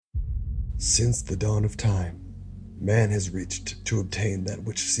Since the dawn of time, man has reached to obtain that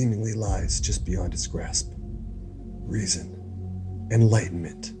which seemingly lies just beyond his grasp. Reason,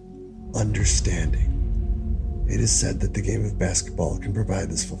 enlightenment, understanding. It is said that the game of basketball can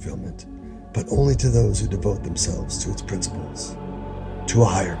provide this fulfillment, but only to those who devote themselves to its principles, to a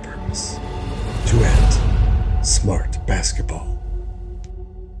higher purpose, to end smart basketball.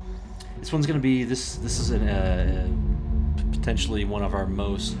 This one's going to be, this is potentially one of our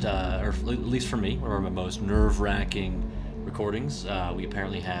most, or at least for me, one of our most nerve-wracking recordings. We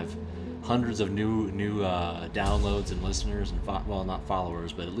apparently have hundreds of new downloads and listeners, and well, not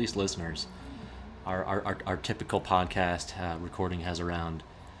followers, but at least listeners. Our typical podcast recording has around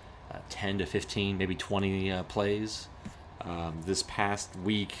 10 to 15, maybe 20 plays. This past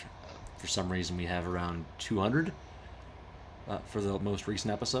week, for some reason, we have around 200 for the most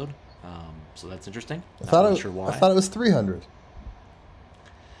recent episode. So that's interesting. Not really sure why. I thought it was 300.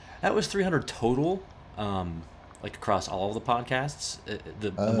 That was 300 total, like across all of the podcasts.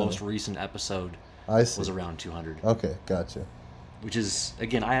 The most recent episode was around 200. Okay, gotcha. Which is,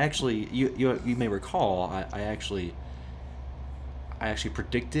 again, I actually, you may recall, I actually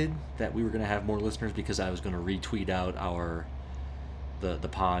predicted that we were going to have more listeners because I was going to retweet out the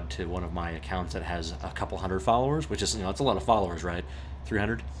pod to one of my accounts that has a couple hundred followers, which is, it's a lot of followers, right?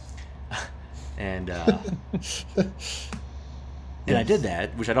 300. And and I did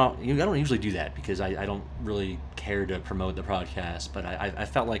that, which I don't usually do that because I don't really care to promote the podcast, but I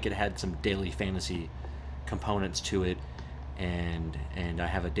felt like it had some daily fantasy components to it, and I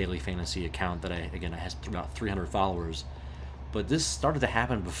have a daily fantasy account that I has about 300 followers, but this started to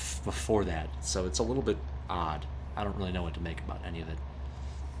happen before that, so it's a little bit odd. I don't really know what to make about any of it.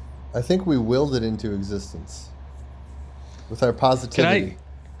 I think we willed it into existence with our positivity.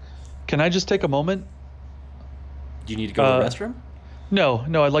 Can I just take a moment? Do you need to go to the restroom? No,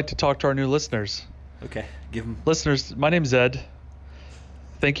 I'd like to talk to our new listeners. Okay, give them. Listeners, my name's Ed.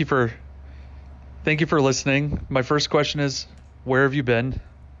 Thank you for listening. My first question is, where have you been?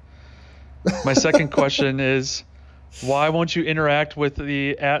 My second question is, why won't you interact with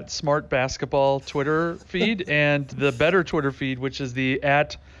the @SmartBasketball Twitter feed and the better Twitter feed, which is the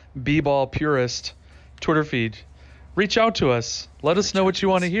 @BBallPurist Twitter feed? Reach out to us. Let us know what you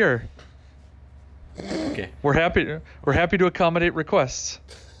want to hear. Okay. We're happy to accommodate requests.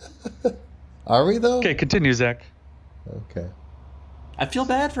 Are we though? Okay, continue, Zach. Okay. I feel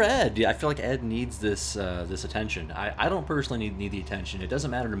bad for Ed. I feel like Ed needs this attention. I don't personally need the attention. It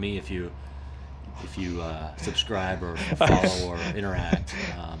doesn't matter to me if you subscribe or follow or interact.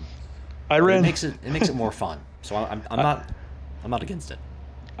 It makes it more fun. So I'm not against it.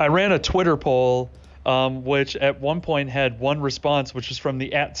 I ran a Twitter poll, which at one point had one response, which was from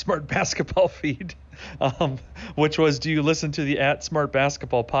the @SmartBasketball feed, which was, "Do you listen to the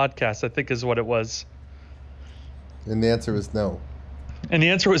 @SmartBasketball podcast?" I think is what it was. And the answer was no. And the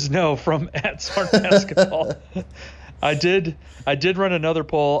answer was no from @SmartBasketball. I did run another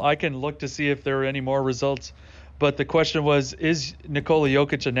poll. I can look to see if there are any more results. But the question was, is Nikola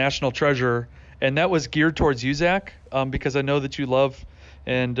Jokic a national treasure? And that was geared towards you, Zach, because I know that you love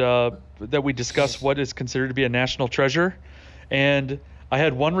and that we discuss what is considered to be a national treasure. And I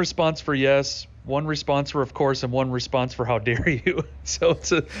had one response for yes, one response for of course, and one response for how dare you. So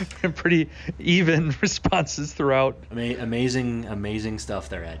it's a pretty even responses throughout. Amazing stuff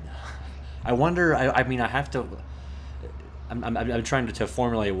there, Ed. I wonder, I'm trying to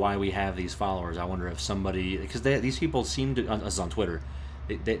formulate why we have these followers. I wonder if somebody, because these people seem to, us on Twitter,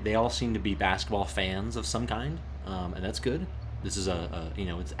 they all seem to be basketball fans of some kind, and that's good. This is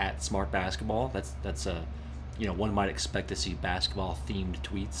it's @SmartBasketball. That's one might expect to see basketball themed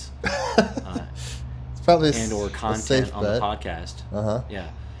tweets, it's probably or content on the podcast. Yeah,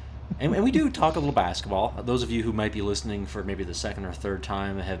 and we do talk a little basketball. Those of you who might be listening for maybe the second or third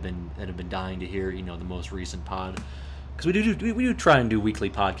time have been dying to hear the most recent pod, because we do try and do weekly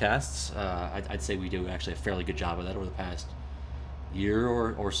podcasts. I'd say we do actually a fairly good job of that over the past year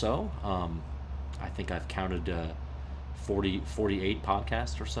or so. I think I've counted 48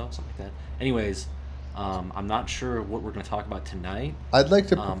 podcasts or so, something like that. Anyways, I'm not sure what we're going to talk about tonight. I'd like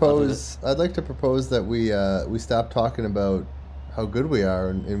to propose that we stop talking about how good we are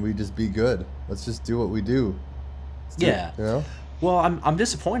and we just be good. Let's just do what we do. Well, I'm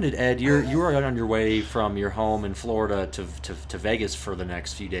disappointed, Ed. You are on your way from your home in Florida to Vegas for the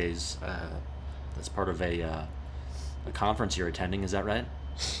next few days. That's part of a conference you're attending. Is that right?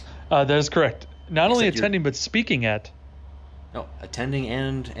 That is correct. Not only attending, but speaking at. No, attending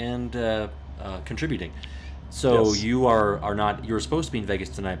and contributing. So yes. You are not. You were supposed to be in Vegas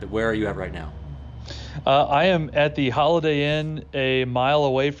tonight, but where are you at right now? I am at the Holiday Inn a mile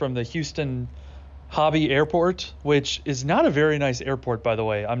away from the Houston Hobby Airport, which is not a very nice airport, by the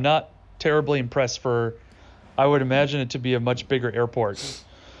way. I'm not terribly impressed I would imagine it to be a much bigger airport.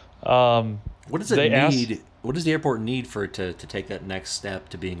 What does it need? What does the airport need for it to take that next step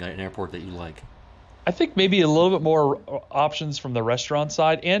to being an airport that you like? I think maybe a little bit more options from the restaurant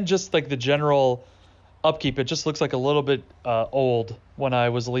side and just like the general upkeep. It just looks like a little bit old when I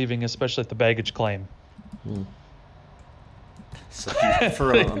was leaving, especially at the baggage claim. So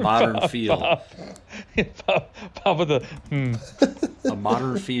for a modern feel. Bob with a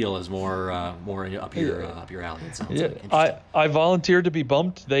modern feel is more up your alley. It sounds like. I volunteered to be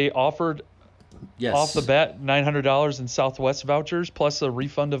bumped. They offered off the bat $900 in Southwest vouchers plus a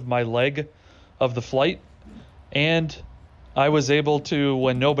refund of my leg of the flight, and I was able to,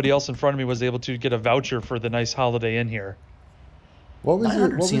 when nobody else in front of me was able to, get a voucher for the nice Holiday Inn here. What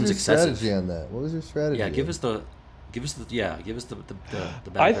was your strategy on that? What was your strategy? Yeah, give us the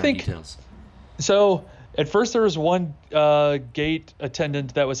background details. So at first there was one gate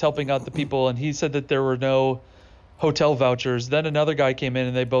attendant that was helping out the people, and he said that there were no hotel vouchers. Then another guy came in,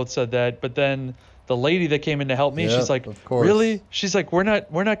 and they both said that. But then the lady that came in to help me, she's like, "Really?" She's like, "We're not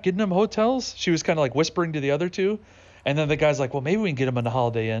getting them hotels." She was kind of like whispering to the other two, and then the guy's like, "Well, maybe we can get them in the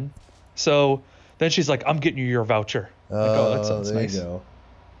Holiday Inn." So then she's like, "I'm getting you your voucher." Oh, that sounds nice. There you go.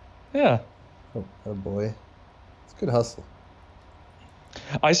 Yeah. Oh boy. Good hustle.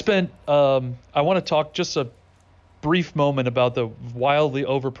 I spent, I want to talk just a brief moment about the wildly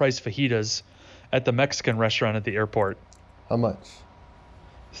overpriced fajitas at the Mexican restaurant at the airport. How much?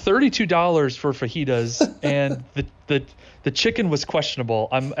 $32 for fajitas, and the chicken was questionable.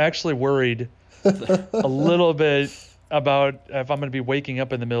 I'm actually worried a little bit about if I'm going to be waking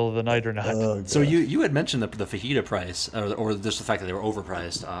up in the middle of the night or not. Oh, so you had mentioned the fajita price, or just the fact that they were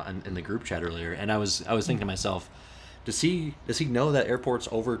overpriced in the group chat earlier, and I was thinking to myself, does he know that airports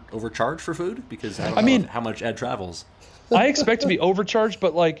overcharge for food? Because I don't know how much Ed travels. I expect to be overcharged,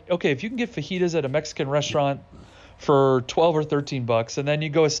 but like, okay, if you can get fajitas at a Mexican restaurant for $12 or $13, and then you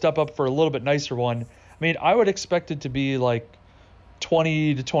go a step up for a little bit nicer one, I mean, I would expect it to be like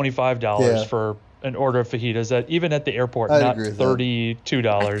 $20 to $25 for an order of fajitas even at the airport, not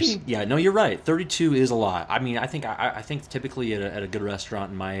 $32. No, you're right. $32 is a lot. I mean, I think typically at a good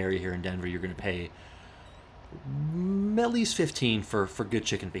restaurant in my area here in Denver, you're going to pay at least $15 for good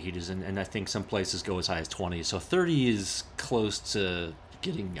chicken fajitas, and I think some places go as high as $20. So $30 is close to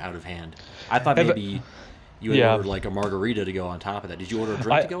getting out of hand. I thought maybe you had ordered like a margarita to go on top of that. Did you order a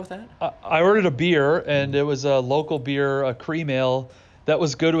drink to go with that? I ordered a beer, and it was a local beer, a cream ale. That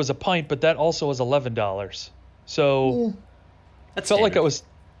was good. It was a pint, but that also was $11. So that's felt like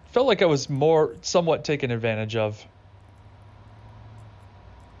I was more somewhat taken advantage of.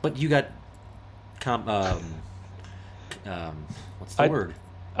 But you got what's the word?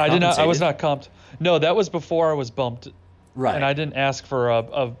 I did not. I was not comped. No, that was before I was bumped. Right. And I didn't ask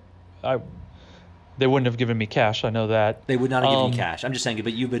for they wouldn't have given me cash. I know that. They would not have given you cash. I'm just saying,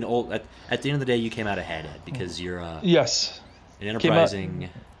 but you've been old. At the end of the day, you came out ahead, Ed, because you're yes, an enterprising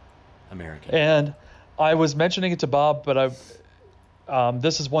American. And I was mentioning it to Bob, but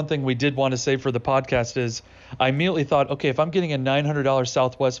this is one thing we did want to say for the podcast is I immediately thought, okay, if I'm getting a $900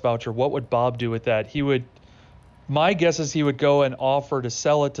 Southwest voucher, what would Bob do with that? My guess is he would go and offer to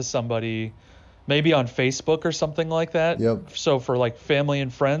sell it to somebody, maybe on Facebook or something like that. Yep. So for like family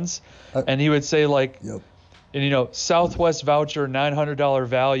and friends, and he would say like, and Southwest voucher, $900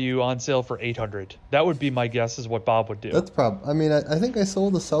 value on sale for $800. That would be my guess is what Bob would do. That's probably. I mean, I think I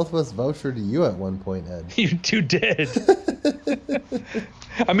sold a Southwest voucher to you at one point, Ed. You did.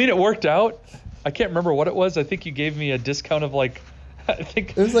 I mean, it worked out. I can't remember what it was. I think you gave me a discount of like, I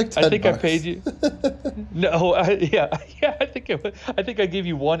think it was like $10. I think I paid you. No, I think I gave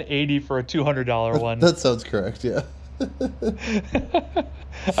you $180 for a $200 one. That sounds correct. Yeah.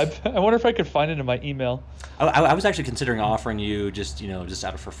 I wonder if I could find it in my email. I was actually considering offering you just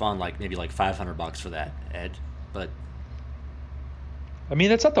out of for fun, like maybe like $500 for that, Ed. But I mean,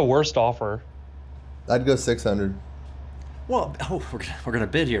 that's not the worst offer. I'd go $600. Well, we're gonna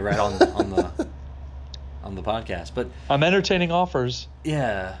bid here right on the podcast, but I'm entertaining offers.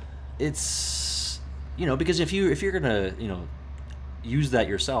 Yeah, it's because if you're gonna use that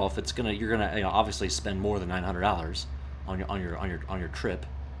yourself, you're gonna obviously spend more than $900 on your trip,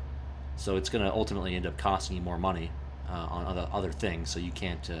 so it's gonna ultimately end up costing you more money on other things. So you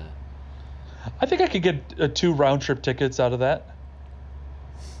can't. I think I could get 2 round trip tickets out of that.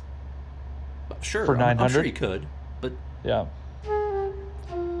 Sure, for $900. I'm sure you could, but yeah.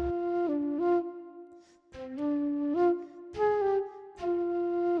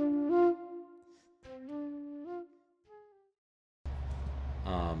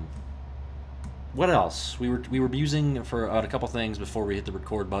 What else? We were musing for a couple things before we hit the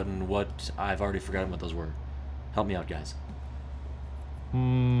record button. What I've already forgotten what those were. Help me out, guys.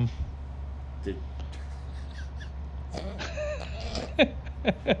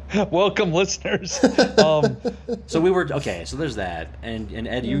 Welcome, listeners. So we were okay. So there's that, and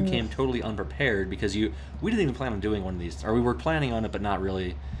Ed, you came totally unprepared because we didn't even plan on doing one of these, or we were planning on it, but not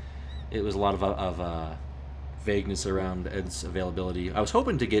really. It was a lot of vagueness around Ed's availability. I was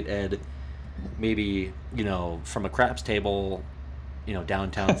hoping to get Ed, maybe from a craps table,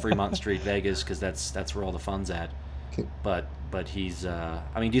 downtown Fremont Street, Vegas, because that's where all the fun's at. Okay. But he's. Do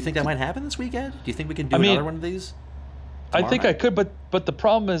you think that might happen this week, Ed? Do you think we can do another one of these? I think I could, but the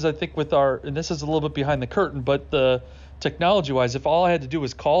problem is, I think with and this is a little bit behind the curtain, but the technology-wise, if all I had to do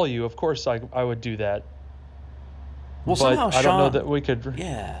was call you, of course I would do that. Well, but somehow Sean, I don't know that we could.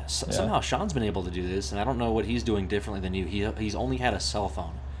 Yeah, somehow Sean's been able to do this, and I don't know what he's doing differently than you. He's only had a cell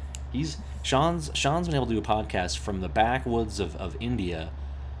phone. Sean's been able to do a podcast from the backwoods of India.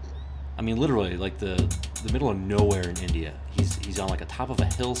 I mean, literally, like the middle of nowhere in India. He's on like a top of a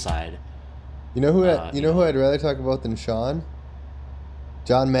hillside. You know who I'd rather talk about than Sean?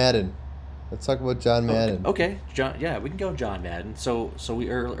 John Madden. Let's talk about John Madden. Okay, John. Yeah, we can go John Madden. So we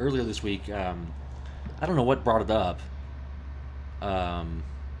earlier this week. I don't know what brought it up.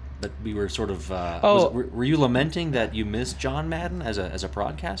 But we were sort of. Were you lamenting that you missed John Madden as a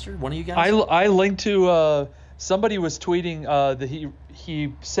broadcaster? One of you guys? I linked to somebody was tweeting that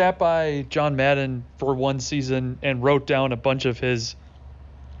he sat by John Madden for one season and wrote down a bunch of his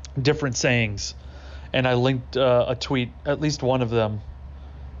different sayings, and I linked a tweet, at least one of them,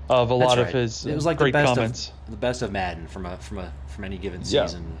 of a lot of his it was like great the best of Madden from any given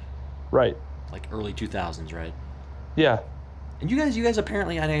season. Yeah. Right. Like early 2000s, right? Yeah. And you guys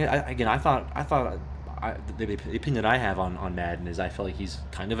apparently, I thought the opinion that I have on Madden is I feel like he's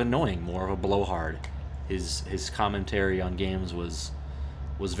kind of annoying, more of a blowhard. His commentary on games was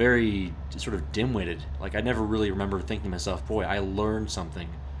very sort of dim-witted. Like I never really remember thinking to myself, boy, I learned something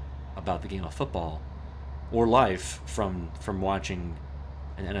about the game of football or life from watching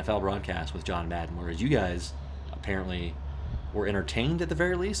an NFL broadcast with John Madden, whereas you guys apparently were entertained at the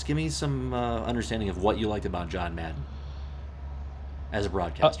very least. Give me some understanding of what you liked about John Madden as a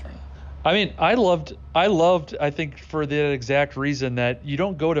broadcaster. I loved, I think, for the exact reason that you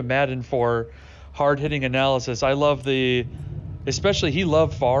don't go to Madden for hard-hitting analysis. I love especially he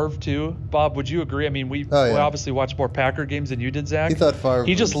loved Favre too. Bob, would you agree? I mean, we obviously watched more Packer games than you did, Zach. He thought Favre.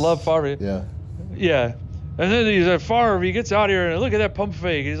 He just loved Favre. Yeah. Yeah. And then he's at Favre. He gets out here and look at that pump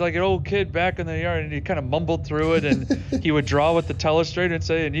fake. He's like an old kid back in the yard, and he kind of mumbled through it, and he would draw with the telestrator and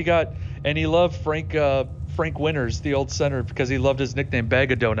say, and he loved Frank Winters, the old center, because he loved his nickname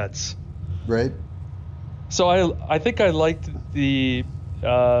Bag of Donuts. Right. So I think I liked the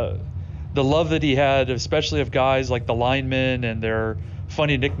love that he had, especially of guys like the linemen and their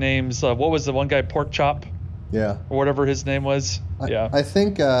funny nicknames. What was the one guy, Pork Chop? Yeah. Or whatever his name was. Yeah. I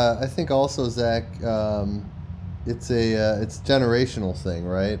think also, Zach, it's a generational thing,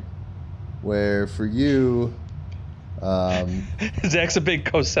 right? Where for you, Zach's a big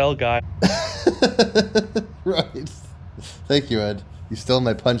Cosell guy. Right. Thank you, Ed. You stole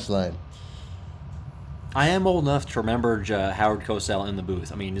my punchline. I am old enough to remember Howard Cosell in the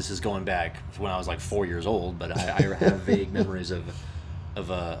booth. I mean, this is going back to when I was like 4 years old, but I have vague memories of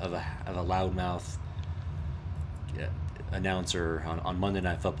a loudmouth announcer on Monday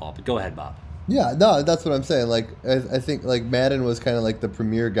Night Football. But go ahead, Bob. Yeah, no, that's what I'm saying. Like, I think like Madden was kind of like the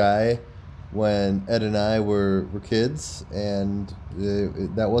premier guy when Ed and I were kids, and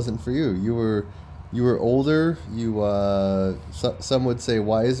that wasn't for you. You were older. You some would say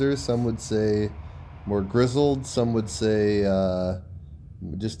wiser. Some would say more grizzled. Some would say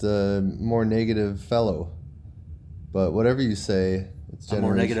just a more negative fellow. But whatever you say, it's a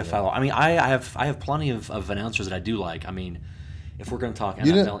more negative fellow. I mean, I have plenty of announcers that I do like. I mean, if we're going to talk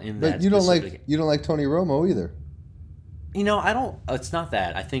NFL but you don't like Tony Romo either. I don't. It's not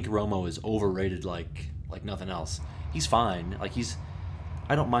that. I think Romo is overrated like nothing else. He's fine.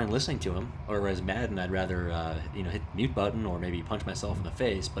 I don't mind listening to him. Or as Madden, I'd rather hit the mute button or maybe punch myself in the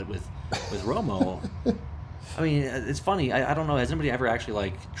face. But with Romo, I mean, it's funny. I don't know. Has anybody ever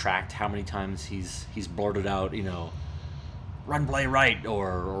actually tracked how many times he's blurted out, run play right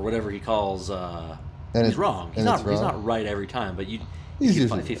or whatever he calls. He's wrong. He's not right every time. But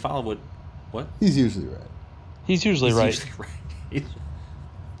if you follow what? He's usually right. He's usually right.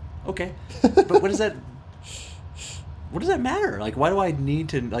 Okay, but what is that? what does that matter? Like, why do I need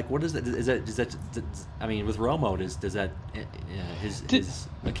to like? What is that? Is that? I mean, with Romo, does that his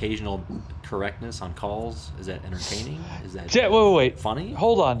occasional correctness on calls, is that entertaining? Is that wait. funny?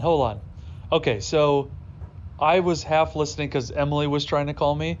 Hold on. Okay, so I was half listening because Emily was trying to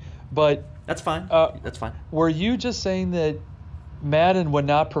call me, but That's fine. That's fine. were you just saying that Madden would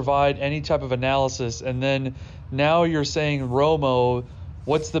not provide any type of analysis, and then now you're saying Romo,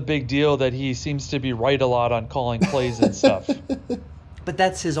 what's the big deal that he seems to be right a lot on calling plays and stuff? But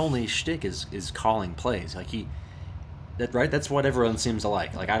that's his only shtick is calling plays. Like right? That's what everyone seems to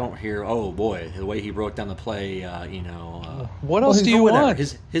like. Like I don't hear, oh boy, the way he broke down the play. What else do you whatever. want?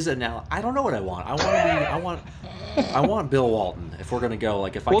 His I don't know what I want. I want Bill Walton. If we're gonna go,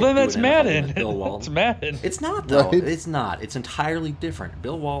 like if I Well, could then do that's an NFL game Madden. with Bill Walton. It's Madden. It's not though. Right. It's not. It's entirely different.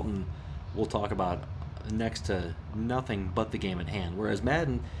 Bill Walton, we'll talk about next to nothing but the game at hand. Whereas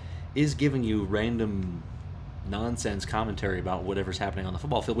Madden is giving you random nonsense commentary about whatever's happening on the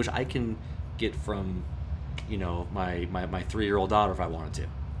football field, which I can get from, my 3-year-old daughter if I wanted to.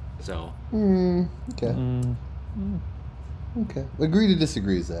 So Okay. Okay. Agree to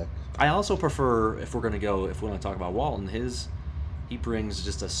disagree, Zach. I also prefer, if we want to talk about Walton, he brings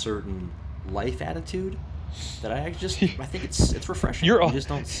just a certain life attitude that I think it's refreshing. You're you all- just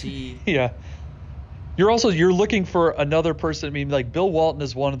don't see. Yeah. You're looking for another person. I mean, like Bill Walton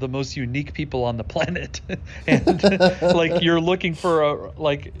is one of the most unique people on the planet, and like you're looking for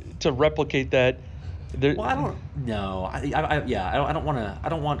to replicate that. Well, I don't know. I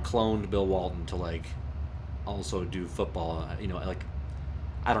don't want cloned Bill Walton to like also do football. Like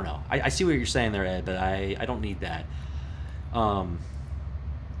I don't know. I see what you're saying there, Ed, but I don't need that.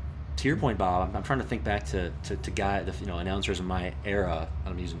 To your point, Bob, I'm trying to think back to announcers in my era.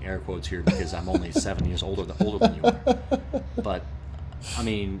 I'm using air quotes here because I'm only 7 years older than you are. But I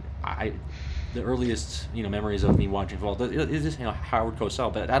mean, the earliest memories of me watching football is just Howard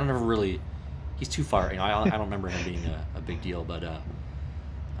Cosell, but I don't ever really. He's too far. I don't remember him being a big deal, but in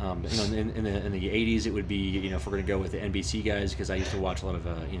the 80s it would be if we're gonna go with the NBC guys, because I used to watch a lot of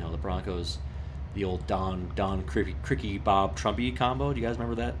the Broncos. The old Don Cricky Bob Trumpy combo. Do you guys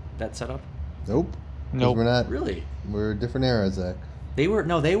remember that setup? Nope. 'Cause Nope. We're not. Really? We're a different era, Zach. They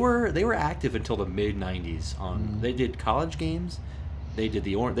were active until the mid '90s. They did college games. They did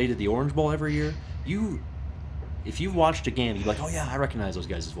the Orange Bowl every year. If you watched a game, you'd be like, oh yeah, I recognize those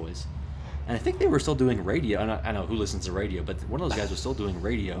guys' voice. And I think they were still doing radio. I know who listens to radio, but one of those guys was still doing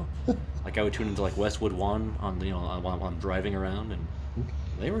radio. Like I would tune into like Westwood One while I'm driving around, and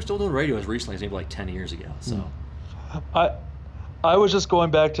they were still doing radio as recently as maybe like 10 years ago. So I was just going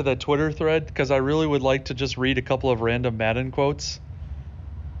back to that Twitter thread because I really would like to just read a couple of random Madden quotes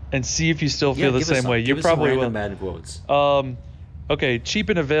and see if you still feel the same way. You probably will. Madden quotes. Okay, cheap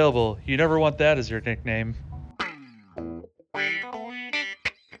and available. You never want that as your nickname.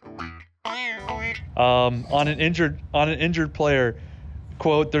 On an injured player,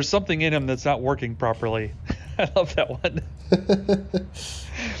 quote, there's something in him that's not working properly. I love that one.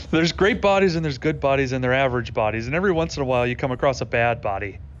 There's great bodies and there's good bodies and they're average bodies, and every once in a while you come across a bad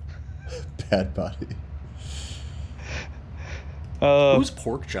body. Bad body. Who's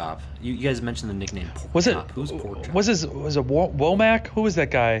Pork Chop? You guys mentioned the nickname Pork Chop. Who's Pork Chop? Was it Womack? Who was that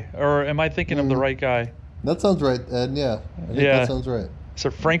guy? Or am I thinking of the right guy? That sounds right, Ed. Yeah. I think that sounds right.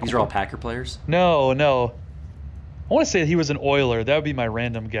 So Frank. These are all Packer players? No. I want to say he was an Oiler. That would be my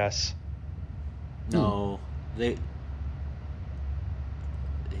random guess. No.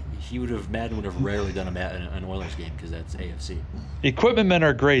 Madden would have rarely done an Oilers game because that's AFC. Equipment men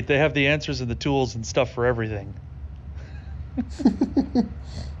are great. They have the answers and the tools and stuff for everything.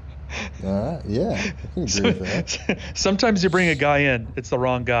 All right. Yeah. I can agree with that. Sometimes you bring a guy in, it's the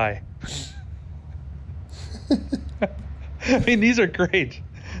wrong guy. I mean, these are great.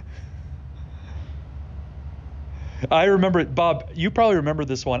 I remember it, Bob. You probably remember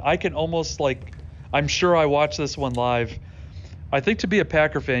this one. I can almost I'm sure I watched this one live. I think to be a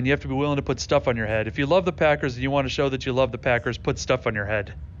Packer fan, you have to be willing to put stuff on your head. If you love the Packers and you want to show that you love the Packers, put stuff on your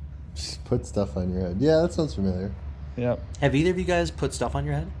head. Just put stuff on your head. Yeah, that sounds familiar. Yeah. Have either of you guys put stuff on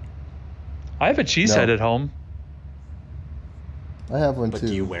your head? I have a cheese head at home. I have one But too.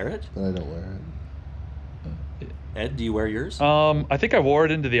 do you wear it? But I don't wear it. Ed, do you wear yours? I think I wore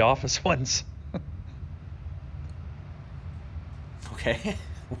it into the office once. Okay.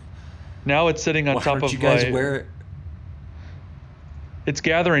 Now it's sitting on Why top don't of you guys my. wear it? It's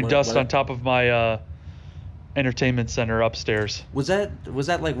gathering dust what- on top of my entertainment center upstairs. Was that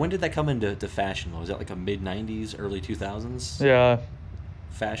like, when did that come into fashion? Was that like a mid '90s, early 2000s Yeah.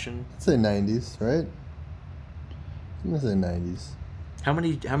 fashion? I'd say 90s, right? I'm going to say 90s. How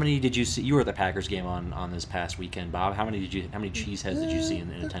many did you see? You were at the Packers game on this past weekend, Bob. How many cheeseheads did you see in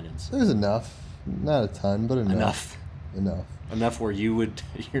attendance? There's enough. Not a ton, but enough. Enough where you're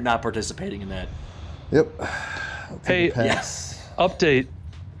not participating in that. Yep. Hey, Yes. Update.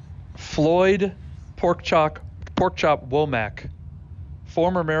 Floyd Porkchop Womack,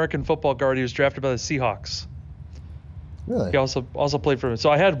 former American football guard. He was drafted by the Seahawks. Really? He also played for him. So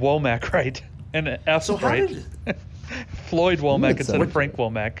I had Womack right and F So how right. did? Floyd Womack Makes instead sense. of Frank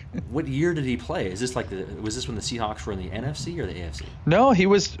Womack. What year did he play? Is this was this when the Seahawks were in the NFC or the AFC? No, it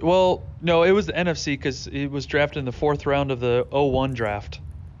was the NFC because he was drafted in the 4th round of the 01 draft.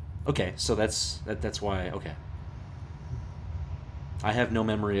 Okay, so that's why. Okay, I have no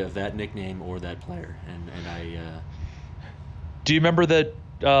memory of that nickname or that player, and I. Do you remember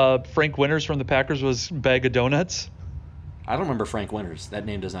that Frank Winters from the Packers was Bag of Donuts? I don't remember Frank Winters. That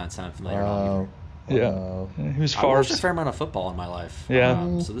name does not sound familiar at all. Wow. Yeah. Wow. He was I watched a Favre's. fair amount of football in my life.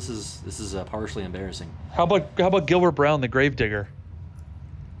 Yeah. So this is partially embarrassing. How about Gilbert Brown, the Gravedigger?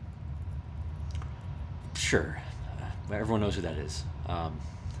 Sure, everyone knows who that is.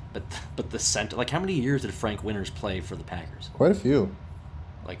 But the center, like, how many years did Frank Winters play for the Packers? Quite a few.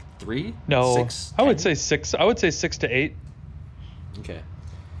 Like 3? No, 6? I would 10? say 6. I would say 6 to 8. Okay.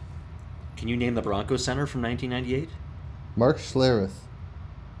 Can you name the Broncos center from 1998? Mark Schlereth.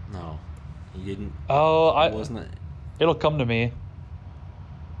 No, he didn't. Oh, Wasn't it? it'll come to me.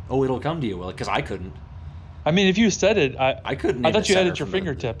 Oh, it'll come to you, well, because I couldn't. I mean, if you said it, I couldn't. I name thought the you had it center at your from the-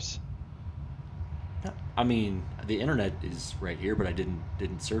 fingertips. I mean, the internet is right here, but I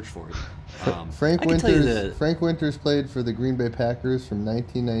didn't search for it. Frank I can tell you Winters. Frank Winters played for the Green Bay Packers from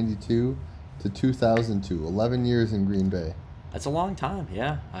 1992 to 2002. 11 years in Green Bay. That's a long time.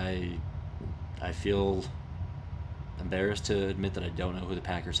 Yeah, I feel embarrassed to admit that I don't know who the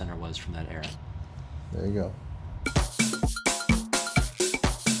Packer center was from that era. There you go.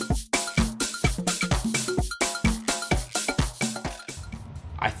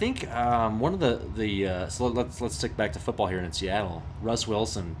 I think one of the so let's stick back to football here in Seattle. Russ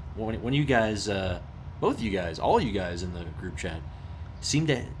Wilson. When you guys, both you guys, all you guys in the group chat, seem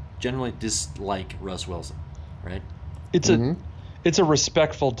to generally dislike Russ Wilson, right? It's a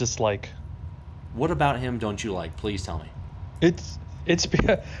respectful dislike. What about him don't you like? Please tell me. It's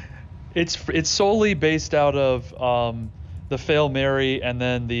solely based out of the Fail Mary and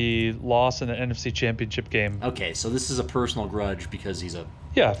then the loss in the NFC Championship game. Okay, so this is a personal grudge because he's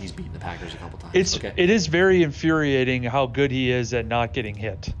beaten the Packers a couple times. It is very infuriating how good he is at not getting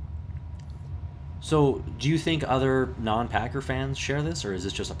hit. So, do you think other non-Packer fans share this, or is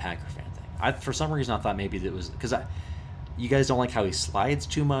this just a Packer fan thing? For some reason, I thought maybe it was because you guys don't like how he slides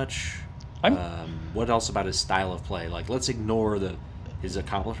too much. What else about his style of play? Like, let's ignore his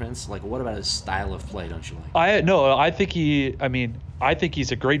accomplishments. Like, what about his style of play? Don't you like? I think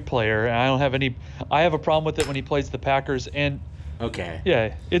he's a great player, and I have a problem with it when he plays the Packers. And Okay.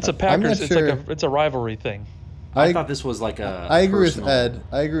 yeah, it's a Packers. It's sure. it's a rivalry thing. I thought this was like a. I agree with personal Ed.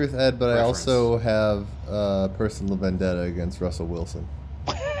 I agree with Ed, but I preference. also have a personal vendetta against Russell Wilson.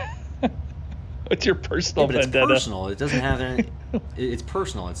 What's your personal But it's vendetta? personal. It doesn't have any. It's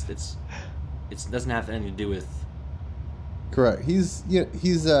personal. It doesn't have anything to do with. Correct. He's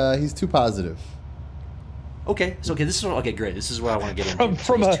too positive. Okay. So okay, okay, great. This is what I want to get into.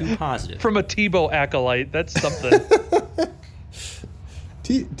 From He's a too positive. from a Tebow acolyte. That's something.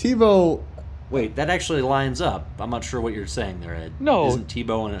 Tebow. Wait, that actually lines up. I'm not sure what you're saying there, Ed. No, Isn't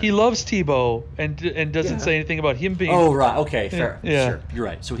Tebow he loves Tebow and doesn't Yeah. say anything about him being. Oh right. Okay. Fair. Yeah. Sure. You're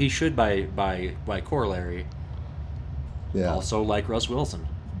right. So he should by corollary Yeah. also like Russ Wilson.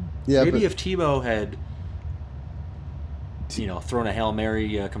 Yeah. Maybe but if Tebow had, thrown a Hail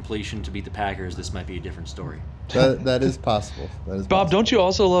Mary completion to beat the Packers, this might be a different story. that is possible. That is Bob, possible. don't you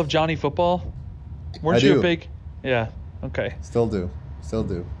also love Johnny Football? Weren't I you do. a big? Yeah. Okay. Still do.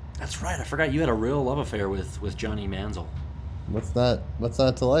 That's right. I forgot you had a real love affair with Johnny Manziel. What's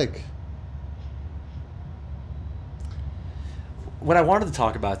not to like? What I wanted to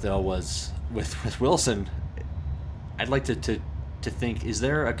talk about though was with Wilson. I'd like to think: is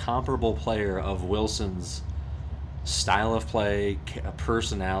there a comparable player of Wilson's style of play,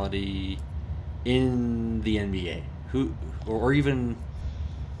 personality in the NBA? Or even,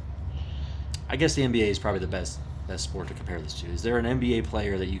 I guess the NBA is probably the best sport to compare this to. Is there an NBA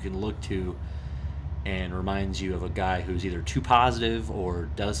player that you can look to and reminds you of a guy who's either too positive or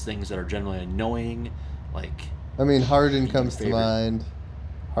does things that are generally annoying? Like, I mean, Harden comes to favorite? mind.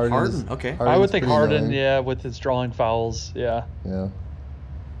 Harden, okay. I would think pretty Harden, annoying. yeah, with his drawing fouls, yeah. Yeah.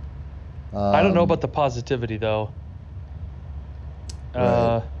 I don't know about the positivity though.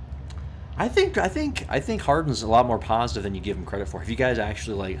 Right. I think Harden's a lot more positive than you give him credit for. Have you guys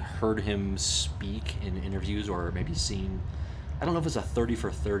actually like heard him speak in interviews or maybe seen? I don't know if it's a 30 for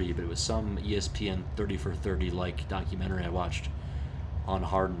 30, but it was some ESPN 30 for 30 like documentary I watched on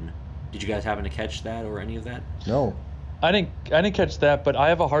Harden. Did you guys happen to catch that or any of that? No. I didn't catch that, but I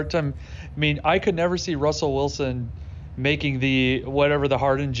have a hard time. I mean, I could never see Russell Wilson making the whatever the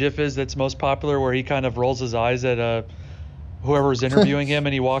Harden GIF is that's most popular, where he kind of rolls his eyes at whoever's interviewing him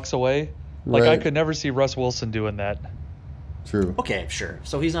and he walks away. Like I Right. could never see Russ Wilson doing that. True. Okay, sure.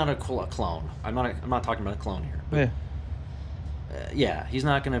 So he's not a clone. I'm not talking about a clone here. But, Yeah. yeah, he's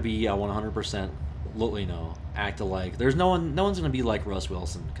not going to be 100% act alike. There's no one's going to be like Russ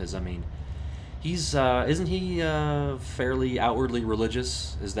Wilson because I mean, he's isn't he fairly outwardly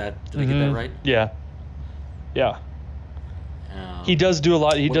religious? Did I get that right? Yeah. Yeah. He does do a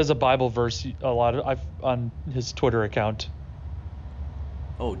lot. He what- does a Bible verse a lot on his Twitter account.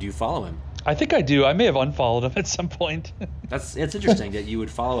 Oh, do you follow him? I think I do. I may have unfollowed him at some point. It's interesting that you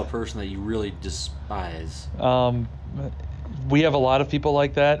would follow a person that you really despise. We have a lot of people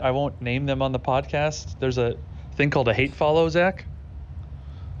like that. I won't name them on the podcast. There's a thing called a hate follow, Zach.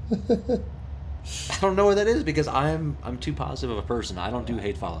 I don't know what that is because I'm too positive of a person. I don't do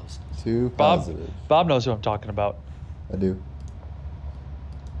hate follows. Too Bob positive. Bob knows who I'm talking about. I do.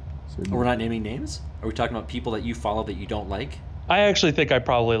 Sure do. We're not naming names. Are we talking about people that you follow that you don't like? I actually think I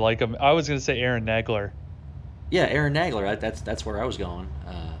probably like him. I was going to say Aaron Nagler. Yeah, Aaron Nagler. That's where I was going.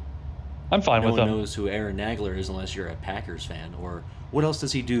 I'm fine No with one him. knows who Aaron Nagler is unless you're a Packers fan. Or what else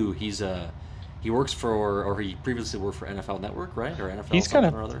does he do? He works for, or he previously worked for NFL Network, right? Or NFL He's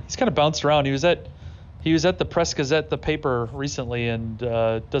something or other. he's kind of bounced around. He was at the Press Gazette, the paper, recently, and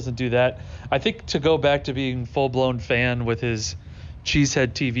doesn't do that. I think to go back to being full-blown fan with his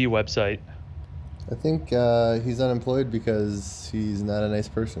Cheesehead TV website. I think he's unemployed because he's not a nice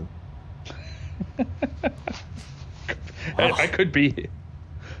person. I could be.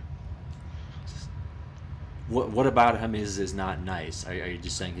 What about him is not nice? Are you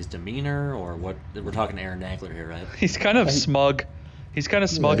just saying his demeanor, or what? We're talking Aaron Nagler here, right? He's kind of smug. He's kind of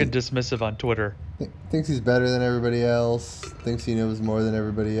smug Yeah. and dismissive on Twitter. Thinks he's better than everybody else. Thinks he knows more than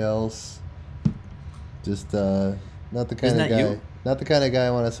everybody else. Just not the kind Isn't of that guy. you? Not the kind of guy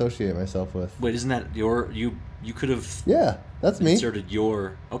I want to associate myself with. Wait, isn't that you could have Yeah, that's me. inserted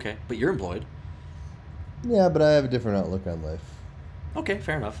your okay, but you're employed. Yeah, but I have a different outlook on life. Okay,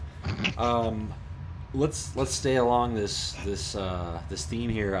 fair enough. Let's stay along this theme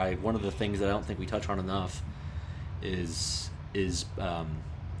here. One of the things that I don't think we touch on enough is the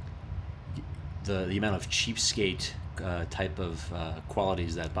amount of cheapskate type of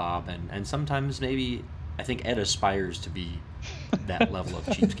qualities that Bob and sometimes maybe I think Ed aspires to be that level of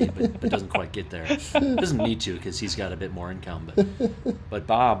cheapskate, but doesn't quite get there. Doesn't need to because he's got a bit more income. But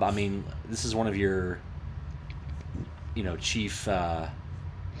Bob, I mean, this is one of your chief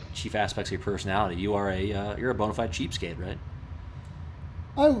aspects of your personality. You're a bona fide cheapskate, right?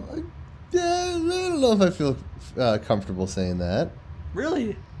 I don't know if I feel comfortable saying that.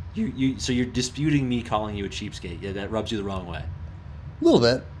 Really? So you're disputing me calling you a cheapskate? Yeah, that rubs you the wrong way. A little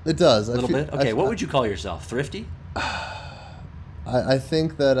bit. It does. A little bit. Okay, what would you call yourself? Thrifty? I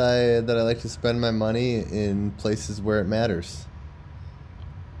think that I like to spend my money in places where it matters.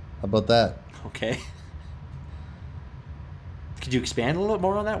 How about that? Okay. Could you expand a little bit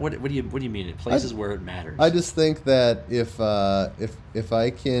more on that? What do you mean? In places where it matters. I just think that if I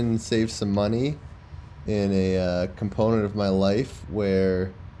can save some money in a component of my life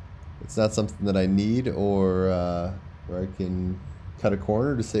where it's not something that I need, or where I can cut a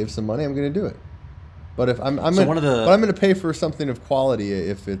corner to save some money, I'm going to do it. But if I'm going to pay for something of quality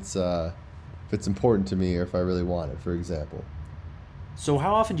if it's important to me or if I really want it, for example. So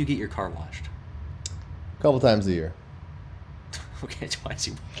how often do you get your car washed? A couple times a year. Okay, twice.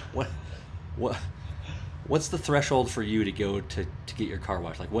 What's the threshold for you to go to get your car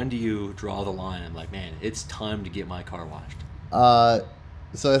washed? Like, when do you draw the line? I'm like, man, it's time to get my car washed.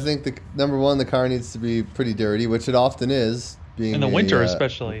 So I think number one, the car needs to be pretty dirty, which it often is. Being In the winter,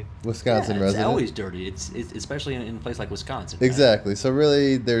 especially. Wisconsin It's resident. always dirty. It's especially in a place like Wisconsin. Exactly. So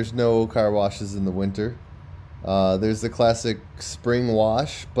really, there's no car washes in the winter. There's the classic spring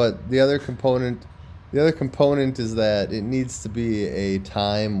wash, but the other component is that it needs to be a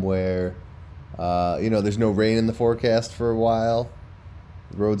time where, there's no rain in the forecast for a while.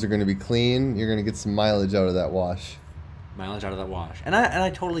 The roads are going to be clean. You're going to get some mileage out of that wash. Mileage out of that wash, and I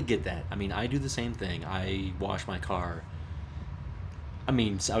totally get that. I mean, I do the same thing. I wash my car. I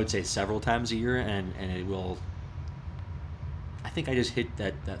mean, I would say several times a year, and it will. I think I just hit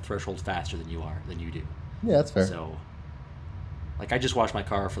that threshold faster than you do. Yeah, that's fair. So, Like I just washed my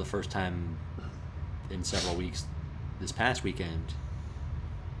car for the first time in several weeks this past weekend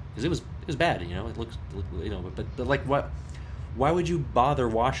because it was bad. You know, it looked you know, but like why would you bother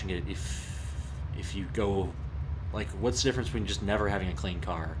washing it if you go, like, what's the difference between just never having a clean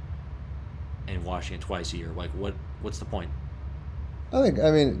car and washing it twice a year? Like what's the point? I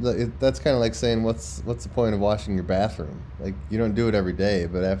mean, that's kind of like saying what's the point of washing your bathroom? Like, you don't do it every day,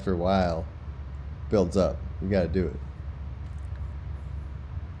 but after a while, it builds up. You got to do it.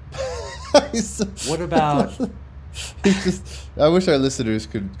 What about? I wish our listeners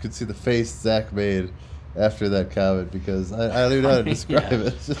could see the face Zach made after that comment, because I don't even know how to describe Yeah. it.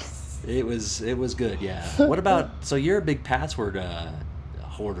 It's just, It was good, yeah. What about? So you're a big password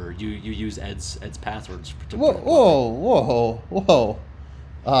hoarder. You use Ed's passwords. whoa.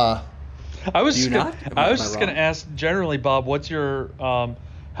 I was Do you just not? gonna, Am I I was just gonna wrong? ask generally, Bob, what's your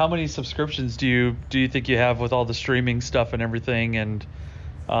how many subscriptions do you think you have with all the streaming stuff and everything, and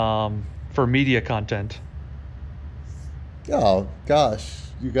for media content? Oh gosh,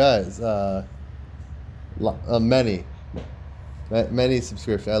 you guys, many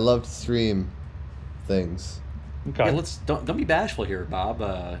subscriptions. I love to stream things. Okay. Yeah, don't be bashful here, Bob.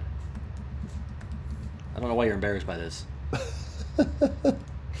 I don't know why you're embarrassed by this.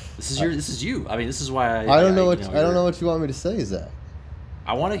 This is you. I mean, this is why I don't know you're- what you want me to say, Zach.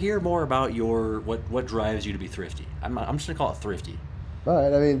 I want to hear more about what drives you to be thrifty. I'm just gonna call it thrifty. All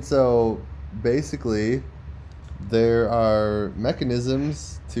right. I mean, so basically, there are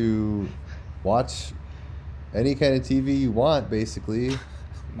mechanisms to watch any kind of TV you want, basically,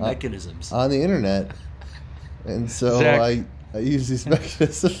 Mechanisms. on the internet, and so Zach. I use these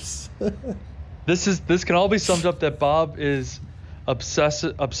mechanisms. This can all be summed up that Bob is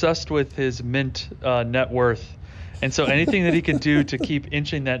obsessed with his mint net worth, and so anything that he can do to keep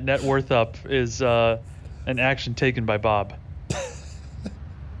inching that net worth up is an action taken by Bob.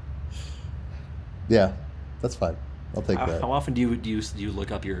 Yeah, that's fine. I'll take How that. often do you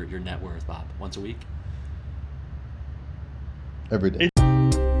look up your net worth, Bob? Once a week? Every day.